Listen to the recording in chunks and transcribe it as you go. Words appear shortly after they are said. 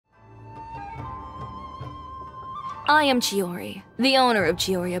I am Chiori, the owner of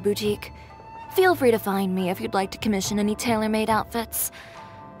Chiori Boutique. Feel free to find me if you'd like to commission any tailor-made outfits.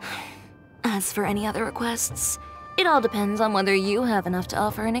 As for any other requests, it all depends on whether you have enough to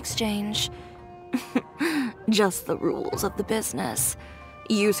offer in exchange. Just the rules of the business.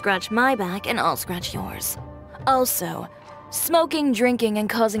 You scratch my back and I'll scratch yours. Also, smoking, drinking, and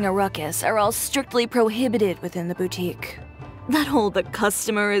causing a ruckus are all strictly prohibited within the boutique. That whole "the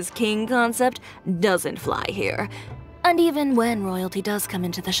customer is king" concept doesn't fly here. And even when royalty does come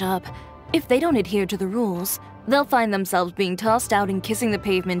into the shop, if they don't adhere to the rules, they'll find themselves being tossed out and kissing the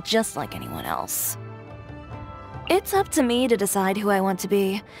pavement just like anyone else. It's up to me to decide who I want to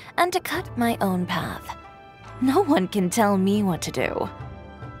be, and to cut my own path. No one can tell me what to do.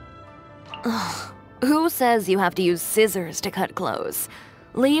 Ugh, who says you have to use scissors to cut clothes?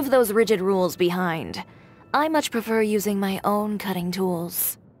 Leave those rigid rules behind. I much prefer using my own cutting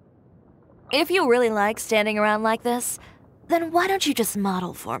tools. If you really like standing around like this, then why don't you just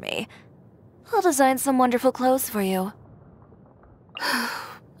model for me? I'll design some wonderful clothes for you.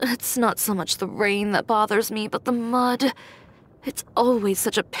 It's not so much the rain that bothers me, but the mud. It's always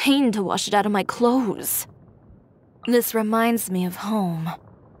such a pain to wash it out of my clothes. This reminds me of home.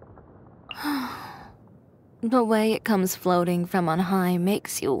 The way it comes floating from on high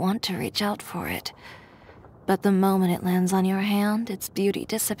makes you want to reach out for it. But the moment it lands on your hand, its beauty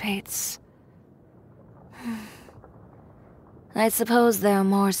dissipates. I suppose there are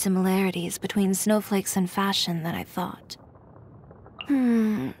more similarities between snowflakes and fashion than I thought.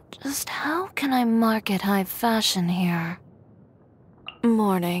 Just how can I market high fashion here?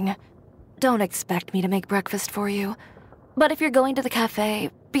 Morning. Don't expect me to make breakfast for you. But if you're going to the cafe,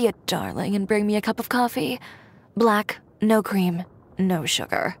 be a darling and bring me a cup of coffee. Black, no cream, no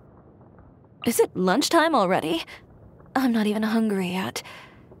sugar. Is it lunchtime already? I'm not even hungry yet.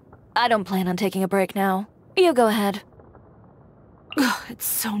 I don't plan on taking a break now. You go ahead. Ugh, it's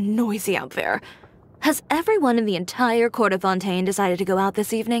so noisy out there. Has everyone in the entire court of Fontaine decided to go out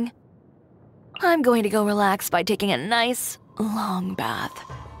this evening? I'm going to go relax by taking a nice, long bath.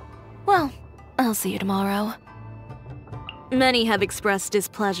 Well, I'll see you tomorrow. Many have expressed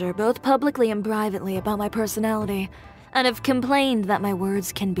displeasure both publicly and privately about my personality, and have complained that my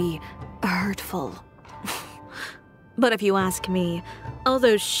words can be hurtful. But if you ask me, all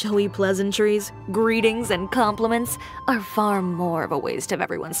those showy pleasantries, greetings, and compliments are far more of a waste of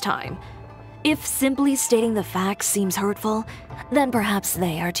everyone's time. If simply stating the facts seems hurtful, then perhaps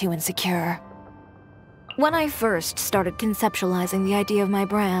they are too insecure. When I first started conceptualizing the idea of my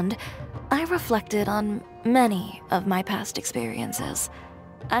brand, I reflected on many of my past experiences,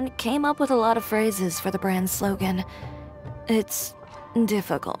 and came up with a lot of phrases for the brand's slogan. It's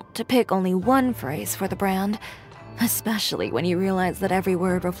difficult to pick only one phrase for the brand, especially when you realize that every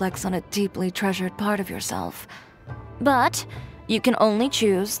word reflects on a deeply treasured part of yourself. But you can only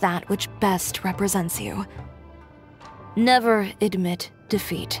choose that which best represents you. Never admit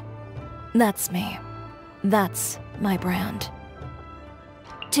defeat. That's me. That's my brand.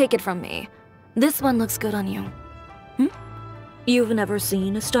 Take it from me. This one looks good on you. You've never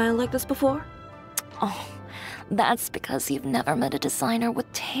seen a style like this before? Oh, that's because you've never met a designer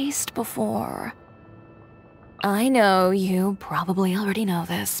with taste before. I know you probably already know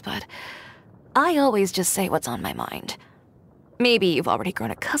this, but I always just say what's on my mind. Maybe you've already grown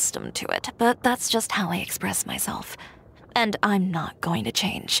accustomed to it, but that's just how I express myself. And I'm not going to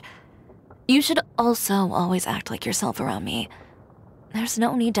change. You should also always act like yourself around me. There's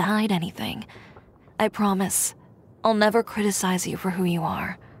no need to hide anything. I promise, I'll never criticize you for who you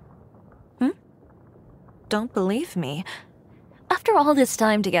are. Don't believe me? After all this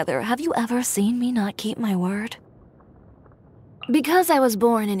time together, have you ever seen me not keep my word? Because I was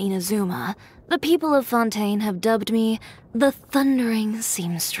born in Inazuma, the people of Fontaine have dubbed me the Thundering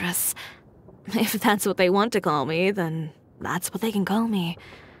Seamstress. If that's what they want to call me, then that's what they can call me.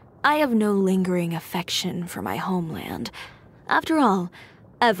 I have no lingering affection for my homeland. After all,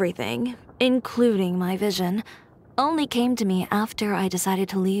 everything, including my vision, only came to me after I decided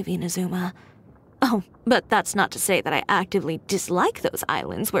to leave Inazuma. Oh, but that's not to say that I actively dislike those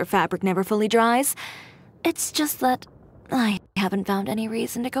islands where fabric never fully dries. It's just that I haven't found any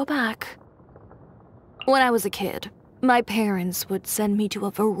reason to go back. When I was a kid, my parents would send me to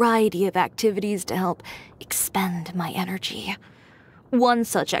a variety of activities to help expend my energy. One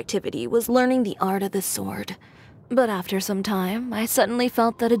such activity was learning the art of the sword. But after some time, I suddenly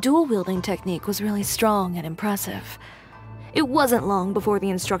felt that a dual-wielding technique was really strong and impressive. It wasn't long before the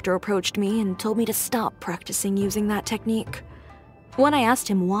instructor approached me and told me to stop practicing using that technique. When I asked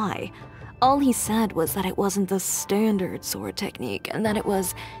him why, all he said was that it wasn't the standard sword technique and that it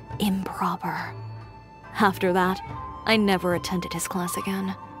was improper. After that, I never attended his class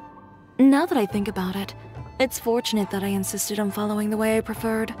again. Now that I think about it, it's fortunate that I insisted on following the way I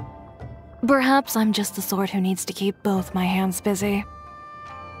preferred. Perhaps I'm just the sort who needs to keep both my hands busy.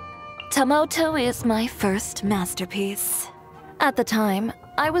 Tamoto is my first masterpiece. At the time,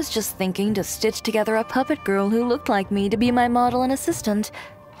 I was just thinking to stitch together a puppet girl who looked like me to be my model and assistant.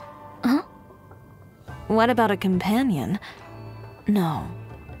 Huh? What about a companion? No,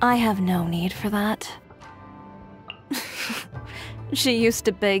 I have no need for that. She used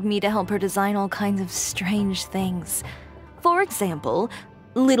to beg me to help her design all kinds of strange things. For example,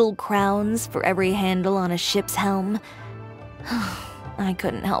 little crowns for every handle on a ship's helm. I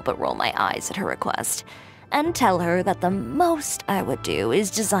couldn't help but roll my eyes at her request, and tell her that the most I would do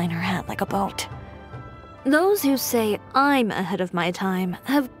is design her hat like a boat. Those who say I'm ahead of my time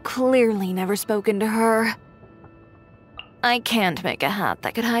have clearly never spoken to her. I can't make a hat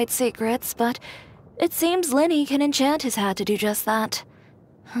that could hide secrets, but it seems Lenny can enchant his hat to do just that.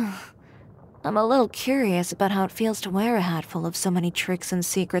 I'm a little curious about how it feels to wear a hat full of so many tricks and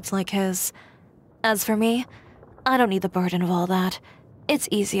secrets like his. As for me, I don't need the burden of all that. It's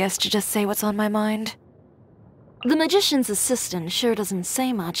easiest to just say what's on my mind. The magician's assistant sure doesn't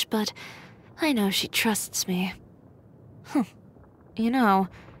say much, but I know she trusts me. You know,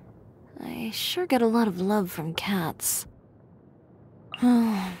 I sure get a lot of love from cats.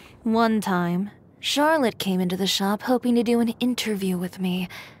 One time, Charlotte came into the shop hoping to do an interview with me.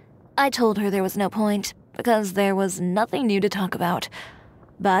 I told her there was no point, because there was nothing new to talk about.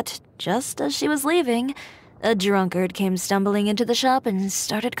 But just as she was leaving, a drunkard came stumbling into the shop and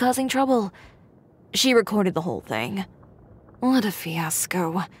started causing trouble. She recorded the whole thing. What a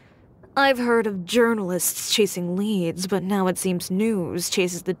fiasco. I've heard of journalists chasing leads, but now it seems news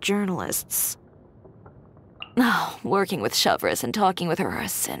chases the journalists. Oh, working with Hoyoverse and talking with her are a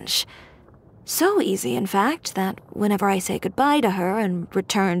cinch. So easy, in fact, that whenever I say goodbye to her and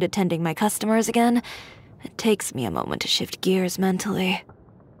return to tending my customers again, it takes me a moment to shift gears mentally.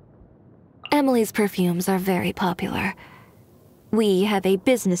 Emily's perfumes are very popular. We have a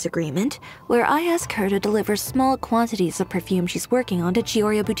business agreement where I ask her to deliver small quantities of perfume she's working on to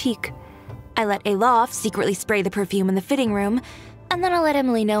Chiori boutique. I let Alof secretly spray the perfume in the fitting room, and then I'll let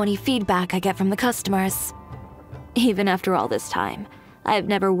Emily know any feedback I get from the customers. Even after all this time, I've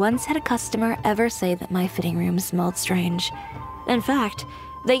never once had a customer ever say that my fitting room smelled strange. In fact,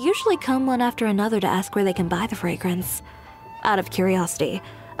 they usually come one after another to ask where they can buy the fragrance. Out of curiosity,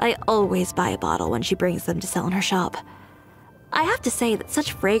 I always buy a bottle when she brings them to sell in her shop. I have to say that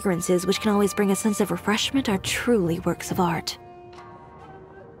such fragrances which can always bring a sense of refreshment are truly works of art.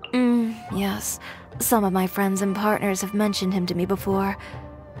 Yes. Some of my friends and partners have mentioned him to me before.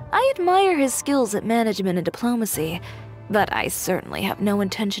 I admire his skills at management and diplomacy, but I certainly have no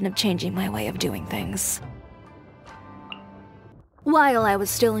intention of changing my way of doing things. While I was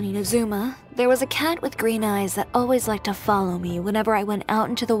still in Inazuma, there was a cat with green eyes that always liked to follow me whenever I went out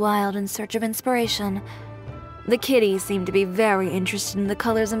into the wild in search of inspiration. The kitty seemed to be very interested in the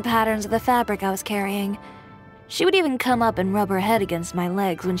colors and patterns of the fabric I was carrying. She would even come up and rub her head against my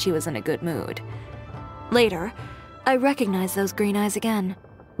legs when she was in a good mood. Later, I recognized those green eyes again,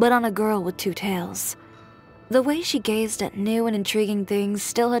 but on a girl with two tails. The way she gazed at new and intriguing things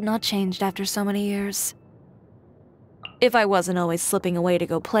still had not changed after so many years. If I wasn't always slipping away to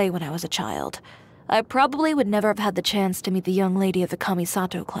go play when I was a child, I probably would never have had the chance to meet the young lady of the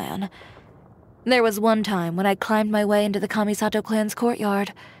Kamisato clan. There was one time when I climbed my way into the Kamisato clan's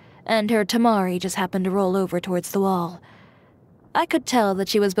courtyard, and her Tamari just happened to roll over towards the wall. I could tell that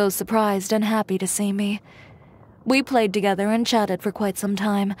she was both surprised and happy to see me. We played together and chatted for quite some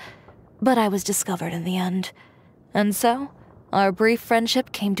time, but I was discovered in the end. And so, our brief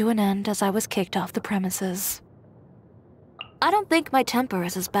friendship came to an end as I was kicked off the premises. I don't think my temper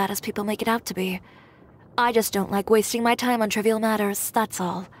is as bad as people make it out to be. I just don't like wasting my time on trivial matters, that's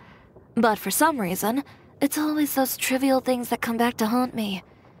all. But for some reason, it's always those trivial things that come back to haunt me.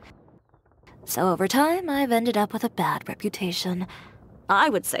 So over time, I've ended up with a bad reputation. I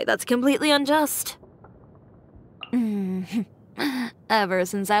would say that's completely unjust. Ever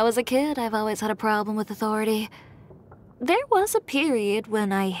since I was a kid, I've always had a problem with authority. There was a period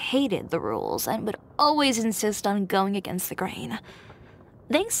when I hated the rules and would always insist on going against the grain.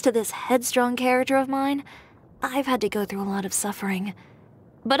 Thanks to this headstrong character of mine, I've had to go through a lot of suffering.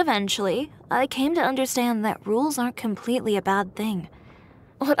 But eventually, I came to understand that rules aren't completely a bad thing.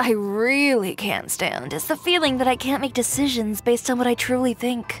 What I really can't stand is the feeling that I can't make decisions based on what I truly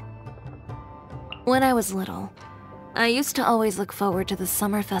think. When I was little, I used to always look forward to the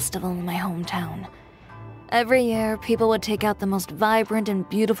summer festival in my hometown. Every year, people would take out the most vibrant and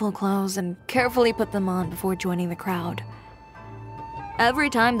beautiful clothes and carefully put them on before joining the crowd. Every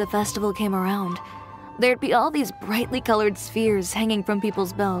time the festival came around, there'd be all these brightly colored spheres hanging from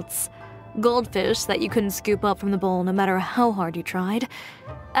people's belts, goldfish that you couldn't scoop up from the bowl no matter how hard you tried,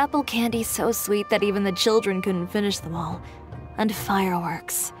 apple candy so sweet that even the children couldn't finish them all, and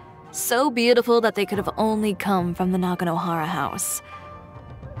fireworks so beautiful that they could have only come from the M0har house.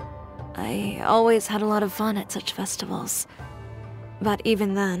 I always had a lot of fun at such festivals, but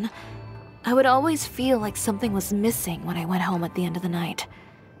even then, I would always feel like something was missing when I went home at the end of the night.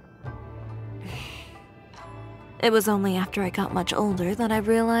 It was only after I got much older that I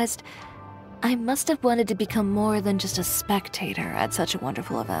realized I must have wanted to become more than just a spectator at such a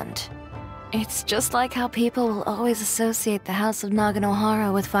wonderful event. It's just like how people will always associate the House of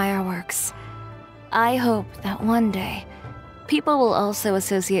M0har with fireworks. I hope that one day, people will also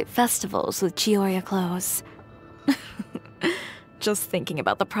associate festivals with Chiori clothes. Just thinking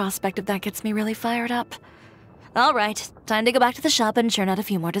about the prospect of that gets me really fired up. Alright, time to go back to the shop and churn out a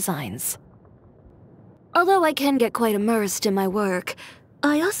few more designs. Although I can get quite immersed in my work,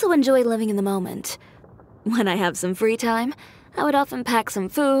 I also enjoy living in the moment. When I have some free time, I would often pack some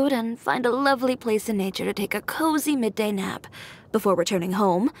food and find a lovely place in nature to take a cozy midday nap, before returning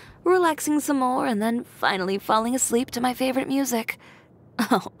home, relaxing some more, and then finally falling asleep to my favorite music.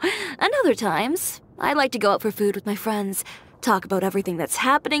 Oh, and other times, I like to go out for food with my friends, talk about everything that's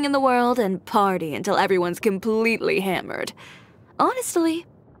happening in the world, and party until everyone's completely hammered. Honestly,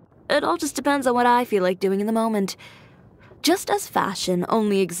 it all just depends on what I feel like doing in the moment. Just as fashion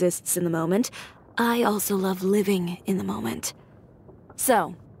only exists in the moment, I also love living in the moment.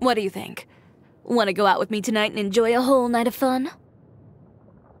 So, what do you think? Want to go out with me tonight and enjoy a whole night of fun?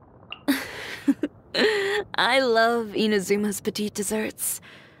 I love Inazuma's petite desserts,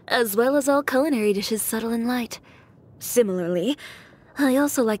 as well as all culinary dishes subtle and light. Similarly, I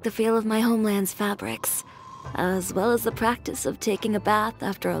also like the feel of my homeland's fabrics, as well as the practice of taking a bath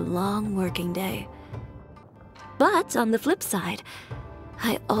after a long working day. But on the flip side,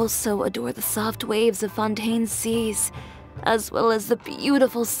 I also adore the soft waves of Fontaine's seas, as well as the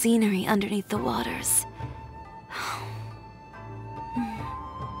beautiful scenery underneath the waters.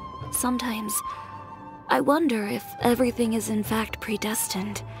 Sometimes, I wonder if everything is in fact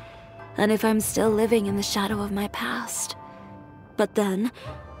predestined, and if I'm still living in the shadow of my past. But then,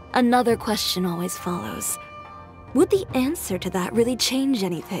 another question always follows. Would the answer to that really change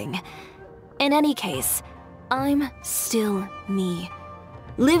anything? In any case, I'm still me,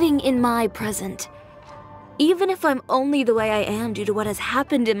 living in my present. Even if I'm only the way I am due to what has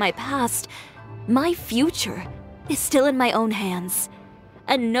happened in my past, my future is still in my own hands,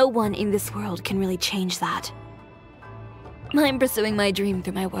 and no one in this world can really change that. I'm pursuing my dream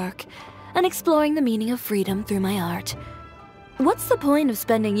through my work, and exploring the meaning of freedom through my art. What's the point of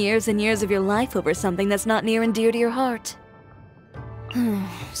spending years and years of your life over something that's not near and dear to your heart?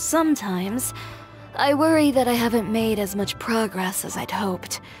 Sometimes, I worry that I haven't made as much progress as I'd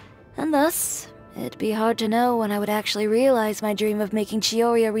hoped, and thus, it'd be hard to know when I would actually realize my dream of making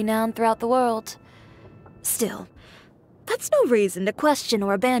Chiori renowned throughout the world. Still, that's no reason to question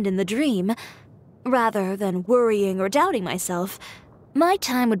or abandon the dream. Rather than worrying or doubting myself, my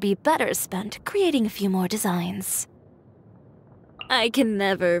time would be better spent creating a few more designs. I can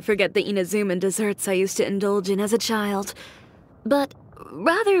never forget the Inazuman desserts I used to indulge in as a child, but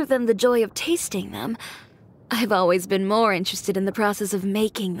rather than the joy of tasting them, I've always been more interested in the process of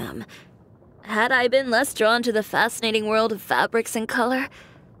making them. Had I been less drawn to the fascinating world of fabrics and color,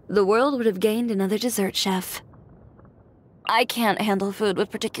 the world would have gained another dessert chef. I can't handle food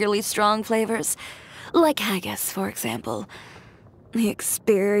with particularly strong flavors, like haggis, for example. The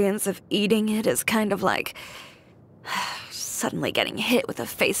experience of eating it is kind of like suddenly getting hit with a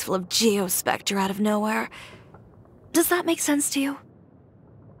face full of geospectre out of nowhere. Does that make sense to you?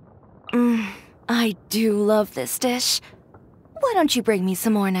 I do love this dish. Why don't you bring me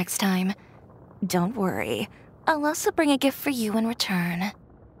some more next time? Don't worry, I'll also bring a gift for you in return.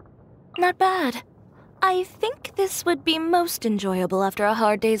 Not bad. I think this would be most enjoyable after a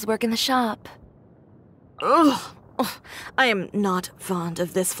hard day's work in the shop. Ugh, I am not fond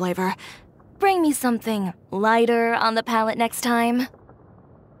of this flavor. Bring me something lighter on the palate next time.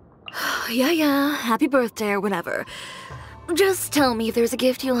 Yeah, happy birthday or whatever. Just tell me if there's a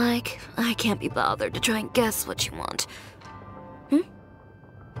gift you like. I can't be bothered to try and guess what you want.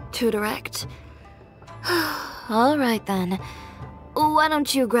 Too direct? Alright then. Why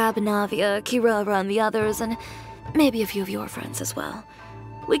don't you grab Navia, Kirara, and the others, and maybe a few of your friends as well.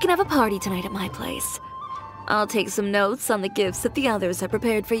 We can have a party tonight at my place. I'll take some notes on the gifts that the others have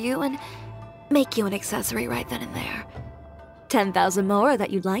prepared for you, and make you an accessory right then and there. 10,000 more that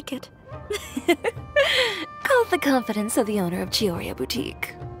you'd like it. Call it the confidence of the owner of Chiori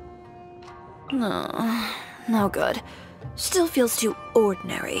Boutique. No, no good. Still feels too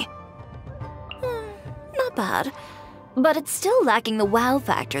ordinary. Not bad, but it's still lacking the wow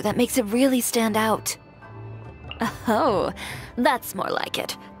factor that makes it really stand out. Oh, that's more like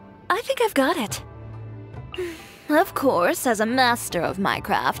it. I think I've got it. Of course, as a master of my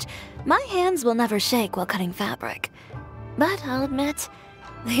craft, my hands will never shake while cutting fabric. But I'll admit,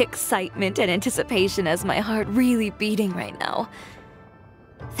 the excitement and anticipation has my heart really beating right now.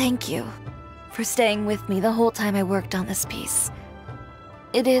 Thank you for staying with me the whole time I worked on this piece.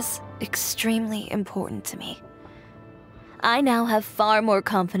 It is extremely important to me. I now have far more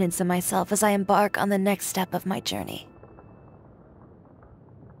confidence in myself as I embark on the next step of my journey.